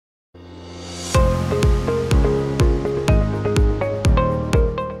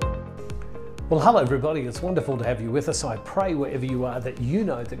Well, hello everybody. It's wonderful to have you with us. I pray wherever you are that you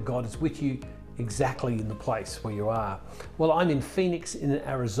know that God is with you exactly in the place where you are. Well, I'm in Phoenix in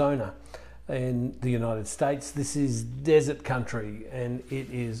Arizona in the United States. This is desert country and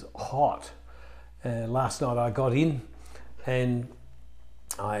it is hot. Last night I got in and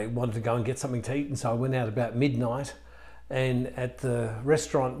I wanted to go and get something to eat, and so I went out about midnight, and at the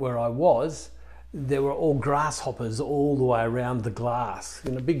restaurant where I was, there were all grasshoppers all the way around the glass,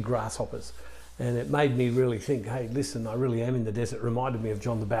 big grasshoppers. And it made me really think, hey, listen, I really am in the desert. It reminded me of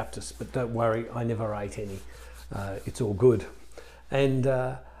John the Baptist, but don't worry, I never ate any. It's all good. And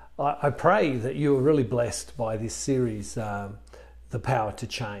I pray that you are really blessed by this series, The Power to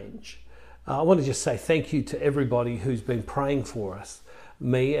Change. I want to just say thank you to everybody who's been praying for us.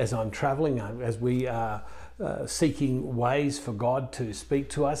 Me, as I'm traveling, as we are seeking ways for God to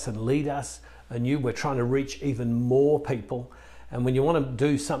speak to us and lead us anew. We're trying to reach even more people. And when you want to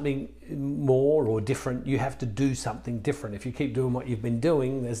do something more or different, you have to do something different. If you keep doing what you've been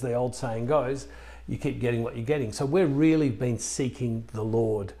doing, as the old saying goes, you keep getting what you're getting. So we've really been seeking the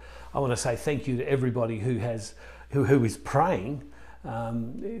Lord. I want to say thank you to everybody who is praying.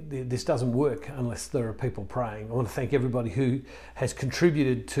 This doesn't work unless there are people praying. I want to thank everybody who has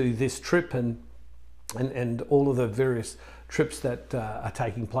contributed to this trip and all of the various trips that are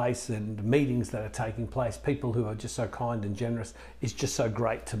taking place and meetings that are taking place. People who are just so kind and generous. It's just so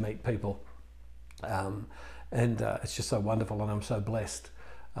great to meet people, and it's just so wonderful, and I'm so blessed.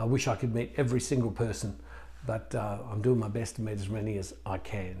 I wish I could meet every single person, but I'm doing my best to meet as many as I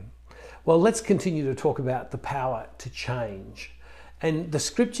can. Well, let's continue to talk about the power to change. And the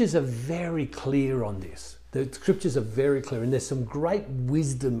scriptures are very clear on this. The scriptures are very clear, and there's some great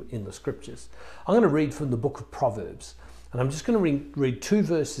wisdom in the scriptures. I'm going to read from the book of Proverbs, and I'm just going to read 2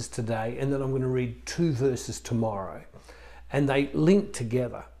 verses today, and then I'm going to read 2 verses tomorrow. And they link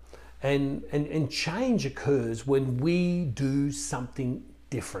together. And change occurs when we do something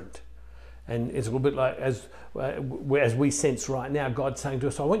different. And it's a little bit like as we sense right now, God's saying to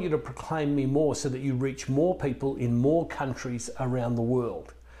us, I want you to proclaim me more so that you reach more people in more countries around the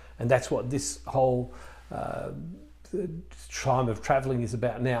world. And that's what this whole time of traveling is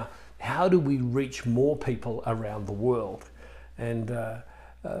about now. How do we reach more people around the world? And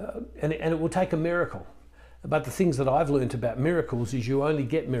it will take a miracle. But the things that I've learned about miracles is you only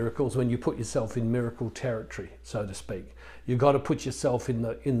get miracles when you put yourself in miracle territory, so to speak. You've got to put yourself in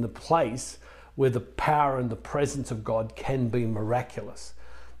the place where the power and the presence of God can be miraculous.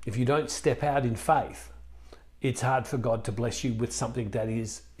 If you don't step out in faith, it's hard for God to bless you with something that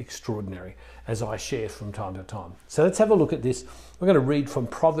is extraordinary, as I share from time to time. So let's have a look at this. We're going to read from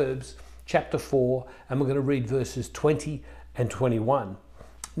Proverbs chapter 4, and we're going to read verses 20 and 21.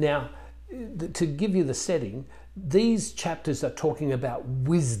 Now, to give you the setting, these chapters are talking about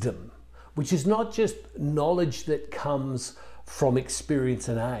wisdom, which is not just knowledge that comes from experience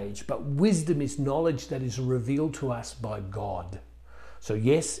and age, but wisdom is knowledge that is revealed to us by God. So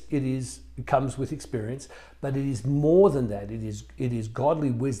yes, it comes with experience, but it is more than that. It is godly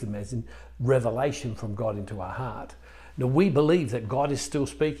wisdom, as in revelation from God into our heart. Now, we believe that God is still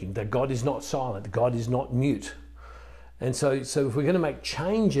speaking, that God is not silent, that God is not mute. And so if we're going to make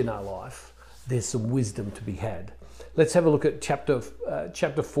change in our life, there's some wisdom to be had. Let's have a look at chapter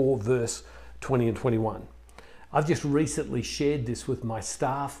 4, verse 20 and 21. I've just recently shared this with my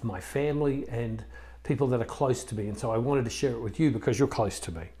staff, my family, and people that are close to me. And so I wanted to share it with you because you're close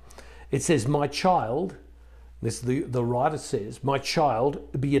to me. It says, my child, the writer says, my child,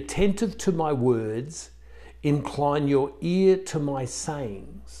 be attentive to my words, incline your ear to my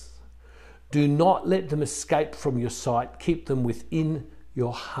sayings. Do not let them escape from your sight, keep them within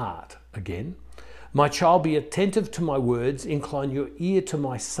your heart. Again, my child, be attentive to my words, incline your ear to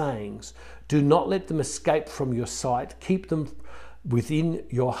my sayings. Do not let them escape from your sight, keep them within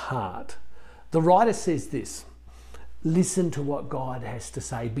your heart. The writer says this, listen to what God has to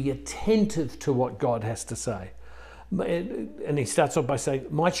say, be attentive to what God has to say. And he starts off by saying,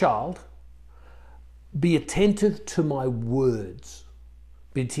 my child, be attentive to my words.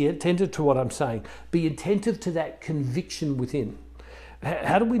 Be attentive to what I'm saying. Be attentive to that conviction within.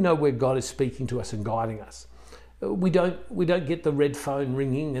 How do we know where God is speaking to us and guiding us? We don't get the red phone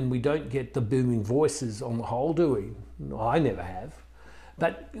ringing, and we don't get the booming voices on the whole, do we? I never have.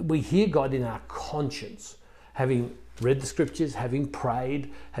 But we hear God in our conscience, having read the scriptures, having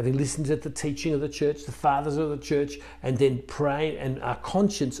prayed, having listened to the teaching of the church, the fathers of the church, and then pray, and our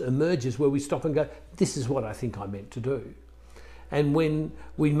conscience emerges where we stop and go, this is what I think I meant to do. And when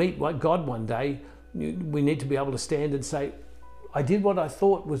we meet God one day, we need to be able to stand and say, I did what I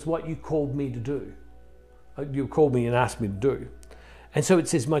thought was what you called me to do. You called me and asked me to do. And so it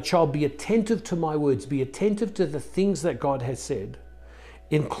says, my child, be attentive to my words, be attentive to the things that God has said.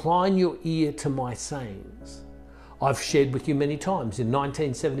 Incline your ear to my sayings. I've shared with you many times. In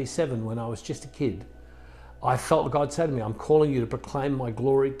 1977, when I was just a kid, I felt God say to me, I'm calling you to proclaim my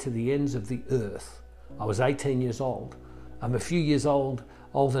glory to the ends of the earth. I was 18 years old. I'm a few years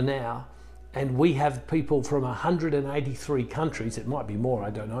older now, and we have people from 183 countries, it might be more, I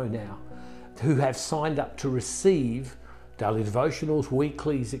don't know now, who have signed up to receive daily devotionals,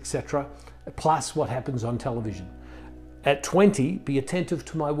 weeklies, etc., plus what happens on television. At 20, be attentive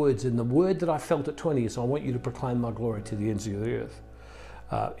to my words. And the word that I felt at 20 is, I want you to proclaim my glory to the ends of the earth.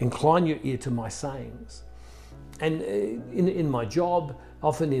 Incline your ear to my sayings. And in my job,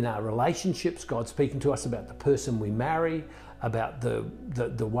 often in our relationships, God's speaking to us about the person we marry, about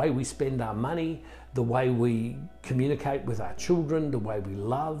the way we spend our money, the way we communicate with our children, the way we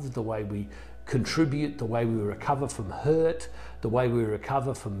love, the way we contribute, the way we recover from hurt, the way we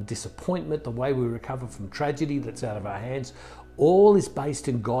recover from disappointment, the way we recover from tragedy that's out of our hands. All is based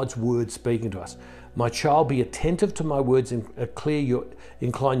in God's word speaking to us. My child, be attentive to my words and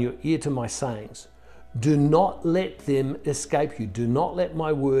incline your ear to my sayings. Do not let them escape you. Do not let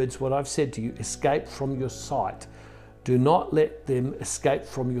my words, what I've said to you, escape from your sight. Do not let them escape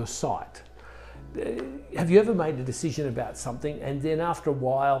from your sight. Have you ever made a decision about something and then after a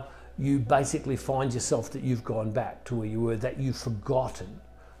while you basically find yourself that you've gone back to where you were, that you've forgotten?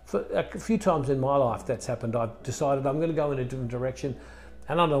 For a few times in my life that's happened. I've decided I'm going to go in a different direction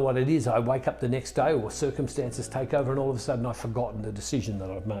and I don't know what it is. I wake up the next day or circumstances take over and all of a sudden I've forgotten the decision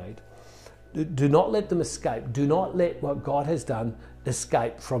that I've made. Do not let them escape. Do not let what God has done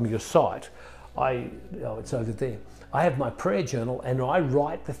escape from your sight. It's over there. I have my prayer journal and I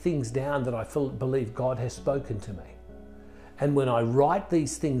write the things down that I believe God has spoken to me. And when I write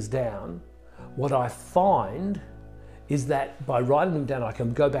these things down, what I find is that by writing them down, I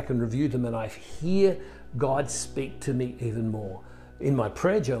can go back and review them and I hear God speak to me even more. In my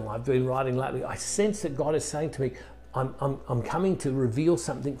prayer journal I've been writing lately, I sense that God is saying to me, I'm coming to reveal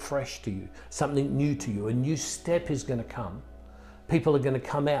something fresh to you, something new to you. A new step is going to come. People are going to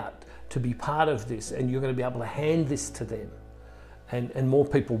come out to be part of this and you're going to be able to hand this to them and more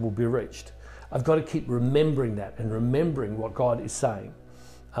people will be reached. I've got to keep remembering that and remembering what God is saying.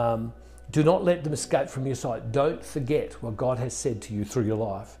 Do not let them escape from your sight. Don't forget what God has said to you through your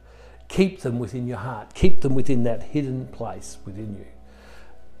life. Keep them within your heart. Keep them within that hidden place within you.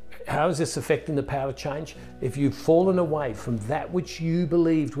 How is this affecting the power to change? If you've fallen away from that which you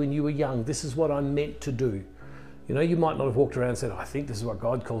believed when you were young, this is what I'm meant to do. You know, you might not have walked around and said, I think this is what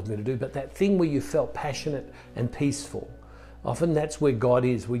God calls me to do, but that thing where you felt passionate and peaceful, often that's where God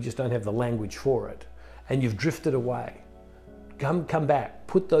is. We just don't have the language for it. And you've drifted away. Come back.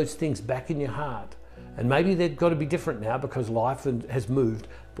 Put those things back in your heart. And maybe they've got to be different now because life has moved.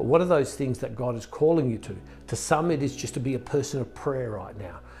 But what are those things that God is calling you to? To some, it is just to be a person of prayer right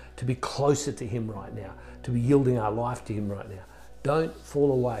now, to be closer to Him right now, to be yielding our life to Him right now. Don't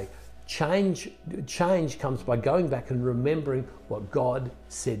fall away. Change comes by going back and remembering what God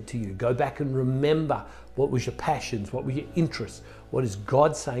said to you. Go back and remember what was your passions, what were your interests, what is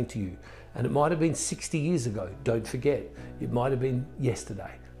God saying to you. And it might have been 60 years ago. Don't forget. It might have been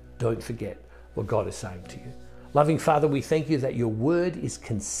yesterday. Don't forget what God is saying to you. Loving Father, we thank you that your word is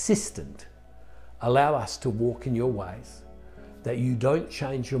consistent. Allow us to walk in your ways, that you don't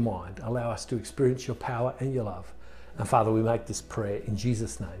change your mind. Allow us to experience your power and your love. And Father, we make this prayer in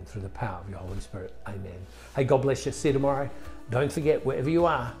Jesus' name through the power of your Holy Spirit. Amen. Hey, God bless you. See you tomorrow. Don't forget, wherever you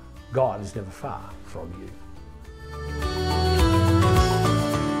are, God is never far from you.